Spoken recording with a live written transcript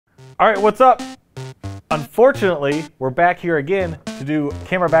All right, what's up? Unfortunately, we're back here again to do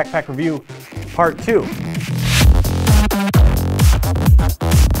camera backpack review part 2.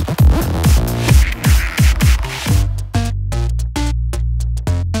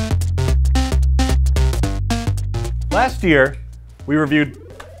 Last year, we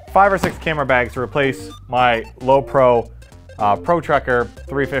reviewed 5 or 6 camera bags to replace my Lowepro Pro Trekker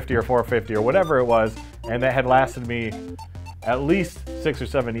 350 or 450 or whatever it was, and that had lasted me at least 6 or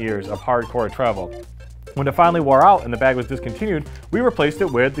 7 years of hardcore travel. When it finally wore out and the bag was discontinued, we replaced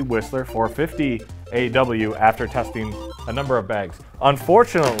it with the Whistler 450 AW after testing a number of bags.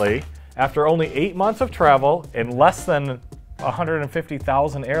 Unfortunately, after only 8 months of travel and less than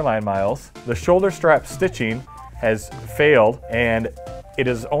 150,000 airline miles, the shoulder strap stitching has failed and it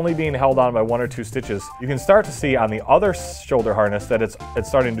is only being held on by 1 or 2 stitches. You can start to see on the other shoulder harness that it's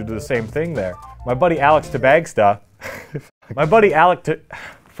starting to do the same thing there. My buddy Alex Tabagsta,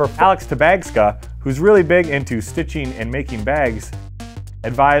 Alex Tabagska, who's really big into stitching and making bags,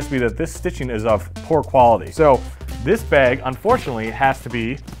 advised me that this stitching is of poor quality. So this bag, unfortunately, has to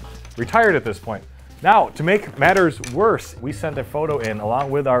be retired at this point. Now, to make matters worse, we sent a photo in along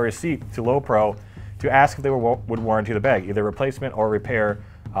with our receipt to Lowepro to ask if they would warranty the bag, either replacement or repair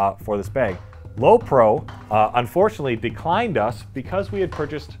for this bag. Lowepro unfortunately declined us because we had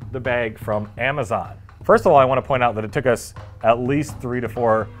purchased the bag from Amazon. First of all, I want to point out that it took us at least 3 to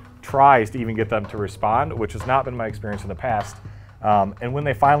 4 tries to even get them to respond, which has not been my experience in the past. And when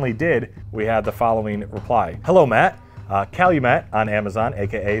they finally did, we had the following reply. Hello, Matt. Calumet on Amazon,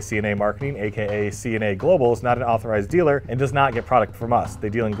 aka CNA Marketing, aka CNA Global, is not an authorized dealer and does not get product from us. They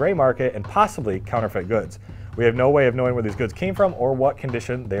deal in gray market and possibly counterfeit goods. We have no way of knowing where these goods came from or what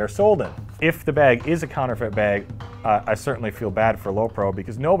condition they are sold in. If the bag is a counterfeit bag, I certainly feel bad for Lowepro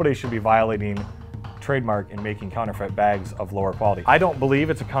because nobody should be violating trademark in making counterfeit bags of lower quality. I don't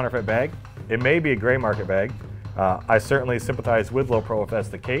believe it's a counterfeit bag. It may be a gray market bag. I certainly sympathize with Lowepro if that's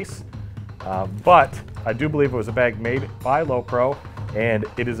the case. But I do believe it was a bag made by Lowepro and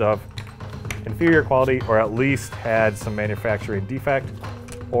it is of inferior quality or at least had some manufacturing defect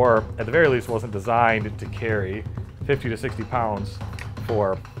or at the very least wasn't designed to carry 50 to 60 pounds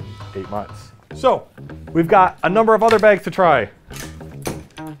for 8 months. So we've got a number of other bags to try.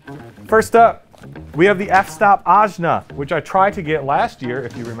 First up, we have the F-Stop Ajna, which I tried to get last year,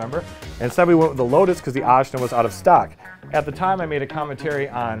 if you remember, and instead we went with the Lotus because the Ajna was out of stock. At the time I made a commentary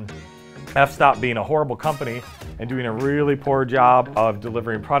on F-Stop being a horrible company and doing a really poor job of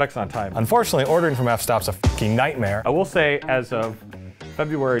delivering products on time. Unfortunately, ordering from F-Stop's a fucking nightmare. I will say, as of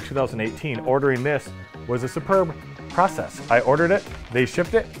February 2018, ordering this was a superb process. I ordered it, they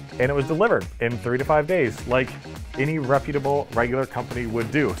shipped it, and it was delivered in 3 to 5 days, like any reputable, regular company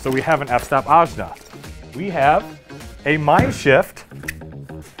would do. So we have an F-Stop Ajna. We have a Mindshift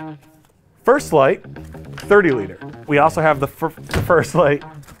First Light 30 liter. We also have the First Light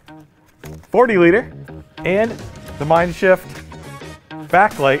 40 liter and the Mindshift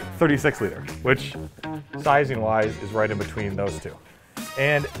Backlight 36 liter, which sizing wise is right in between those two.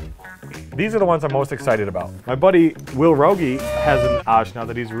 And these are the ones I'm most excited about. My buddy Will Rogie has an Ajna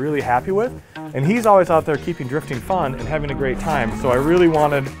that he's really happy with, and he's always out there keeping drifting fun and having a great time, so I really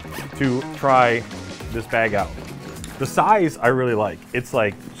wanted to try this bag out. The size I really like. It's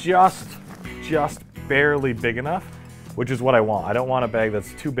like just barely big enough, which is what I want. I don't want a bag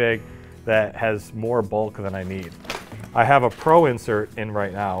that's too big that has more bulk than I need. I have a Pro insert in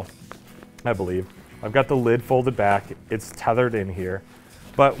right now, I believe. I've got the lid folded back. It's tethered in here.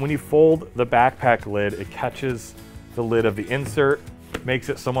 But when you fold the backpack lid, it catches the lid of the insert, makes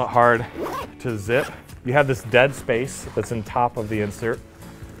it somewhat hard to zip. You have this dead space that's in top of the insert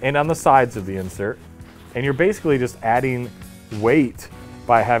and on the sides of the insert. And you're basically just adding weight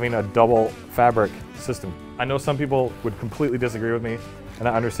by having a double fabric system. I know some people would completely disagree with me, and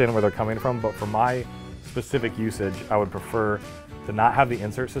I understand where they're coming from, but for my specific usage, I would prefer to not have the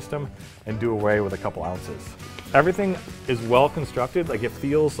insert system and do away with a couple ounces. Everything is well constructed, like it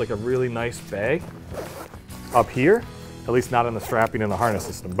feels like a really nice bag. Up here, at least not in the strapping and the harness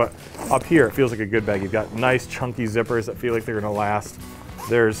system, but up here it feels like a good bag. You've got nice chunky zippers that feel like they're gonna last.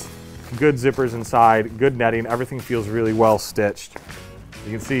 There's good zippers inside, good netting, everything feels really well stitched.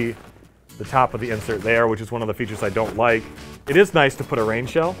 You can see the top of the insert there, which is one of the features I don't like. It is nice to put a rain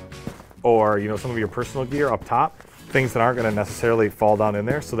shell or some of your personal gear up top, things that aren't going to necessarily fall down in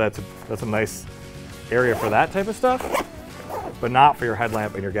there. So that's a nice area for that type of stuff, but not for your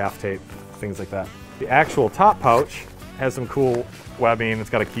headlamp and your gaff tape, things like that. The actual top pouch has some cool webbing. It's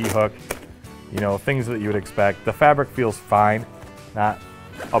got a key hook, things that you would expect. The fabric feels fine, not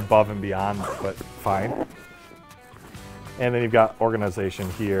above and beyond, but fine. And then you've got organization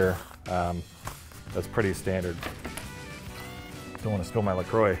here. That's pretty standard. Don't want to spill my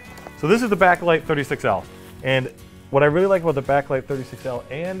LaCroix. So this is the Backlight 36L. And what I really like about the Backlight 36L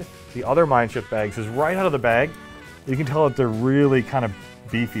and the other Mindshift bags is right out of the bag, you can tell that they're really kind of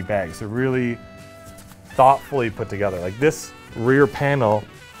beefy bags. They're really thoughtfully put together. Like this rear panel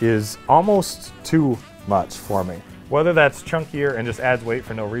is almost too much for me. Whether that's chunkier and just adds weight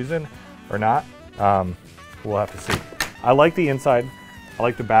for no reason or not, we'll have to see. I like the inside. I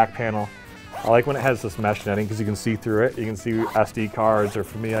like the back panel. I like when it has this mesh netting because you can see through it. You can see SD cards, or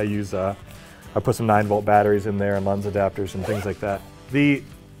for me, I use I put some 9-volt batteries in there and lens adapters and things like that. The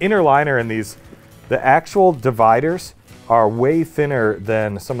inner liner in these, the actual dividers are way thinner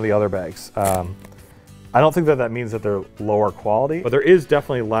than some of the other bags. I don't think that that means that they're lower quality, but there is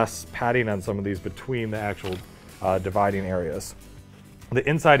definitely less padding on some of these between the actual dividing areas. The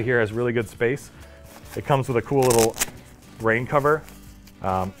inside here has really good space. It comes with a cool little rain cover.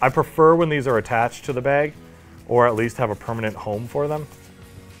 I prefer when these are attached to the bag, or at least have a permanent home for them.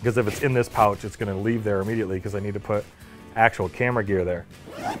 Because if it's in this pouch, it's going to leave there immediately because I need to put actual camera gear there.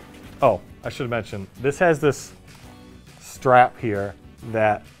 Oh, I should have mentioned, this has this strap here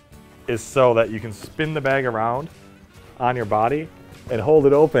that is so that you can spin the bag around on your body and hold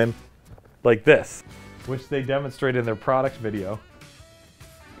it open like this, which they demonstrate in their product video.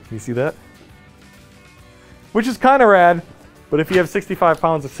 Can you see that? Which is kind of rad, but if you have 65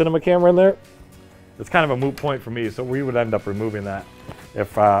 pounds of cinema camera in there, it's kind of a moot point for me, so we would end up removing that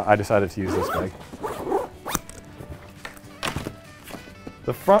if I decided to use this bag.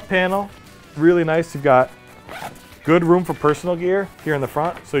 The front panel, really nice. You've got good room for personal gear here in the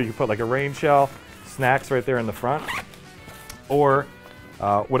front, so you can put like a rain shell, snacks right there in the front, or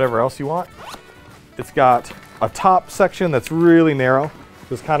whatever else you want. It's got a top section that's really narrow,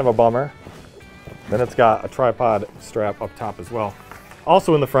 which is kind of a bummer. Then it's got a tripod strap up top as well.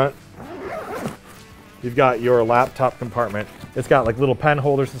 Also in the front, you've got your laptop compartment. It's got like little pen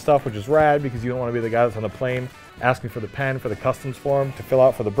holders and stuff, which is rad because you don't want to be the guy that's on the plane asking for the pen for the customs form to fill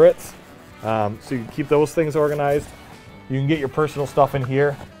out for the Brits. So you can keep those things organized. You can get your personal stuff in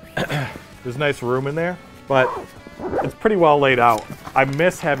here. There's nice room in there, but it's pretty well laid out. I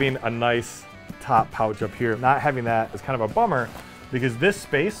miss having a nice top pouch up here. Not having that is kind of a bummer because this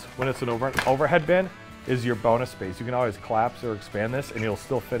space, when it's an overhead bin, is your bonus space. You can always collapse or expand this and you'll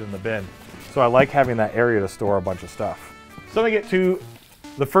still fit in the bin. So I like having that area to store a bunch of stuff. So let me get to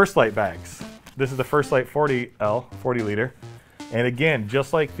the First Light bags. This is the First Light 40L, 40 liter. And again,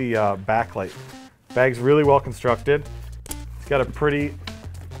 just like the Backlight, bag's really well constructed. It's got a pretty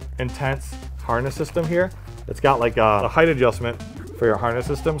intense harness system here. It's got like a height adjustment for your harness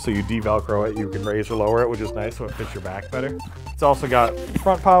system, so you de-velcro it, you can raise or lower it, which is nice, so it fits your back better. It's also got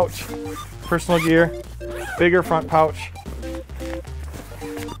front pouch, personal gear, bigger front pouch,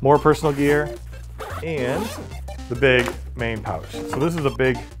 more personal gear, and the big main pouch. So this is a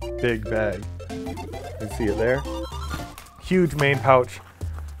big, big bag. You can see it there. Huge main pouch,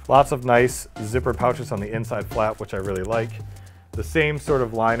 lots of nice zipper pouches on the inside flap, which I really like. The same sort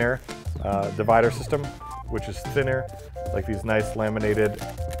of liner divider system, which is thinner, like these nice laminated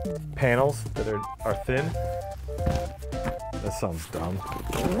panels that are thin. That sounds dumb.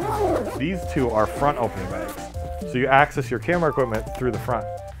 These two are front opening bags, so you access your camera equipment through the front.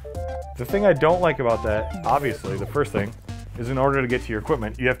 The thing I don't like about that, obviously, the first thing, is in order to get to your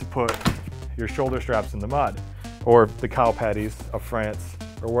equipment, you have to put your shoulder straps in the mud, or the cow patties of France,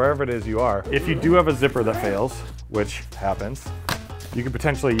 or wherever it is you are. If you do have a zipper that fails, which happens, you could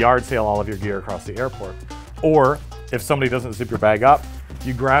potentially yard sale all of your gear across the airport. Or if somebody doesn't zip your bag up,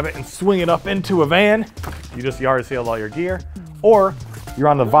 you grab it and swing it up into a van. You just yard sale all your gear. Or you're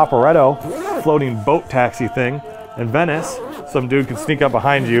on the Vaporetto floating boat taxi thing in Venice. Some dude can sneak up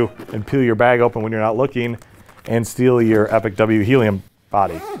behind you and peel your bag open when you're not looking and steal your Epic W helium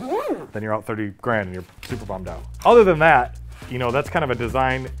body. Then you're out 30 grand and you're super bummed out. Other than that, you know, that's kind of a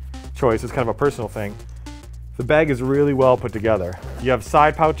design choice. It's kind of a personal thing. The bag is really well put together. You have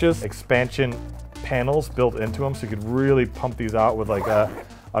side pouches, expansion panels built into them, so you could really pump these out with like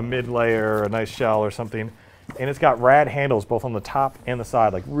a mid layer, a nice shell or something. And it's got rad handles both on the top and the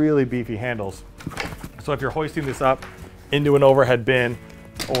side, like really beefy handles. So if you're hoisting this up into an overhead bin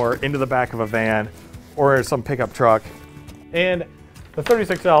or into the back of a van or some pickup truck, and the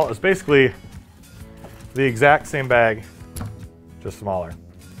 36L is basically the exact same bag, just smaller.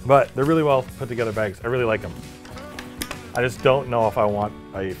 But they're really well put together bags. I really like them. I just don't know if I want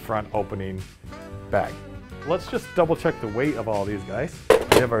a front opening bag. Let's just double check the weight of all these guys.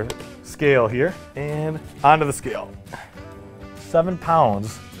 We have our scale here, and onto the scale. 7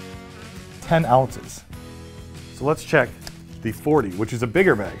 pounds, 10 ounces. So let's check the 40, which is a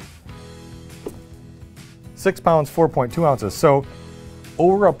bigger bag. 6 pounds, 4.2 ounces. So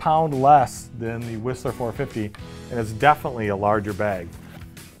over a pound less than the Whistler 450, and it's definitely a larger bag.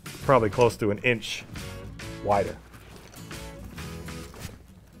 Probably close to an inch wider.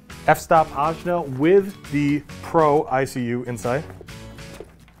 F-stop Ajna with the Pro ICU inside.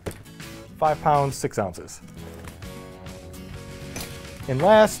 5 pounds, 6 ounces. And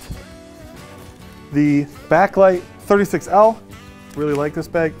last, the Backlight 36L. Really like this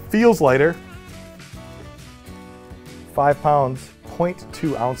bag. Feels lighter. 5 pounds,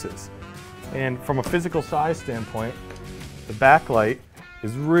 0.2 ounces. And from a physical size standpoint, the Backlight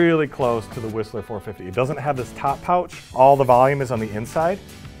is really close to the Whistler 450. It doesn't have this top pouch. All the volume is on the inside.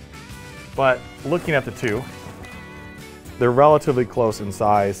 But looking at the two, they're relatively close in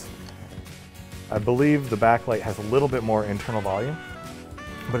size. I believe the Backlight has a little bit more internal volume,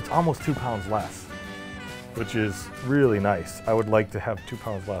 but it's almost 2 pounds less, which is really nice. I would like to have 2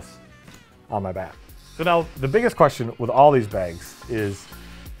 pounds less on my back. So now the biggest question with all these bags is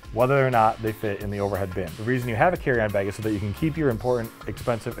whether or not they fit in the overhead bin. The reason you have a carry-on bag is so that you can keep your important,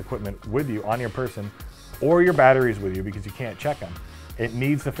 expensive equipment with you on your person, or your batteries with you because you can't check them. It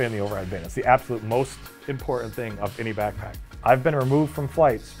needs to fit in the overhead bin. It's the absolute most important thing of any backpack. I've been removed from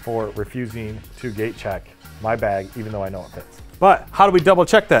flights for refusing to gate check my bag, even though I know it fits. But how do we double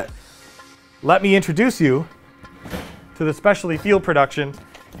check that? Let me introduce you to the specialty field production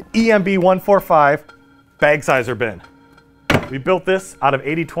EMB 145 bag sizer bin. We built this out of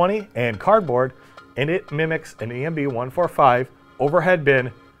 80/20 and cardboard, and it mimics an EMB 145 overhead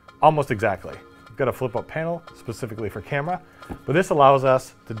bin almost exactly. We've got a flip up panel specifically for camera, but this allows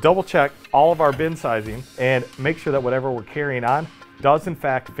us to double check all of our bin sizing and make sure that whatever we're carrying on does in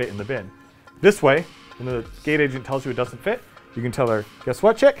fact fit in the bin. This way, when the gate agent tells you it doesn't fit, you can tell her, guess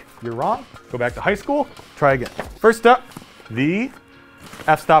what, chick? You're wrong. Go back to high school, try again. First up, the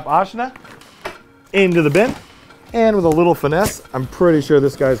F-stop Ajna into the bin. And with a little finesse, I'm pretty sure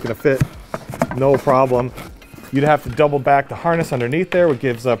this guy's gonna fit no problem. You'd have to double back the harness underneath there, which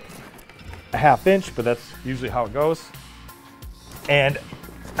gives up a 1/2 inch, but that's usually how it goes. And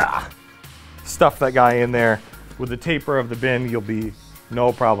stuff that guy in there. With the taper of the bin, you'll be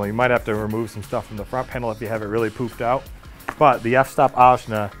no problem. You might have to remove some stuff from the front panel if you have it really poofed out. But the F-stop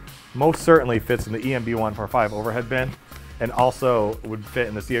Ajna most certainly fits in the EMB 145 overhead bin, and also would fit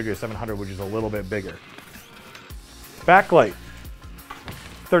in the COG 700, which is a little bit bigger. Backlight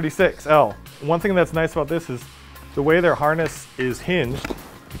 36L. One thing that's nice about this is the way their harness is hinged.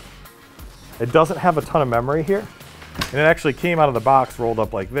 It doesn't have a ton of memory here, and it actually came out of the box rolled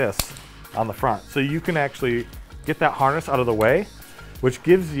up like this on the front. So you can actually get that harness out of the way, which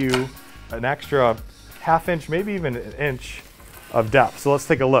gives you an extra 1/2 inch, maybe even an inch of depth. So let's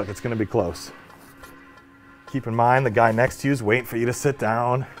take a look. It's going to be close. Keep in mind the guy next to you is waiting for you to sit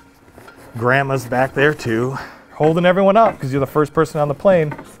down. Grandma's back there too, holding everyone up because you're the first person on the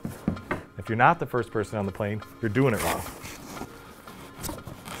plane. If you're not the first person on the plane, you're doing it wrong.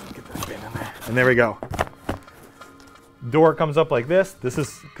 Get that bin in there. And there we go. Door comes up like this. This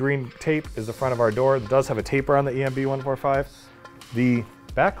is green tape is the front of our door. It does have a taper on the EMB 145. The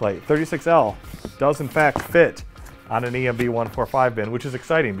Backlight 36L does in fact fit on an EMB 145 bin, which is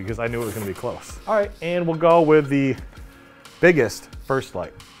exciting because I knew it was going to be close. All right, and we'll go with the biggest First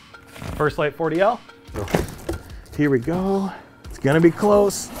Light. First Light 40L. So here we go. It's going to be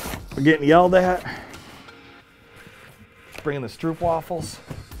close. We're getting yelled at. Bringing the Stroop waffles.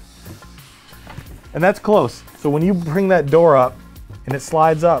 And that's close. So when you bring that door up and it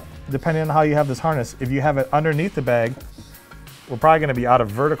slides up, depending on how you have this harness, if you have it underneath the bag, we're probably going to be out of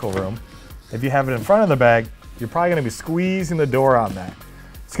vertical room. If you have it in front of the bag, you're probably going to be squeezing the door on that.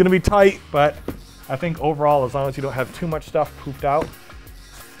 It's going to be tight, but I think overall, as long as you don't have too much stuff poofed out,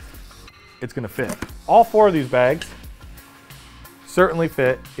 it's going to fit. All 4 of these bags certainly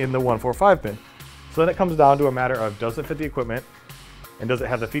fit in the 145 bin. So then it comes down to a matter of, does it fit the equipment and does it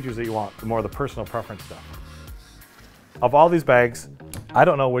have the features that you want, the more the personal preference stuff. Of all these bags, I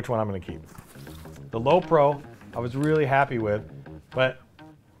don't know which one I'm going to keep. The Lowepro, I was really happy with, but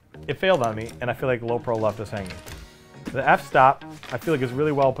it failed on me, and I feel like Lowepro left us hanging. The F-stop, I feel like is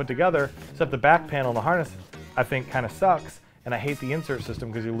really well put together, except the back panel and the harness, I think kind of sucks, and I hate the insert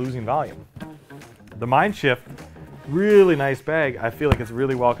system because you're losing volume. The Mindshift, really nice bag. I feel like it's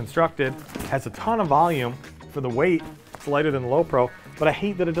really well constructed, has a ton of volume for the weight. It's lighter than the Lowepro, but I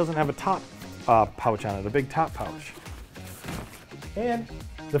hate that it doesn't have a top pouch on it, a big top pouch. And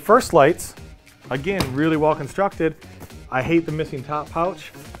the First Lights, again, really well constructed. I hate the missing top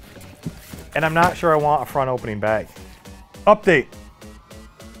pouch, and I'm not sure I want a front opening bag. Update.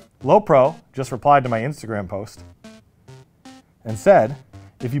 Lowepro just replied to my Instagram post and said,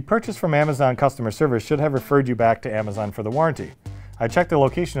 if you purchase from Amazon, customer service should have referred you back to Amazon for the warranty. I checked the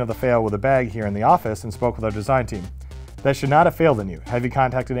location of the fail with a bag here in the office and spoke with our design team. That should not have failed on you. Have you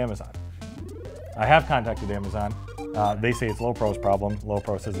contacted Amazon? I have contacted Amazon. They say it's Lowepro's problem.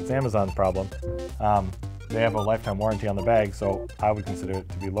 Lowepro says it's Amazon's problem. They have a lifetime warranty on the bag, so I would consider it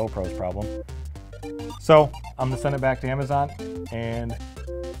to be Lowepro's problem. So I'm gonna send it back to Amazon, and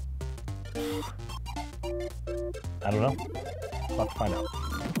I don't know. We'll have to find out.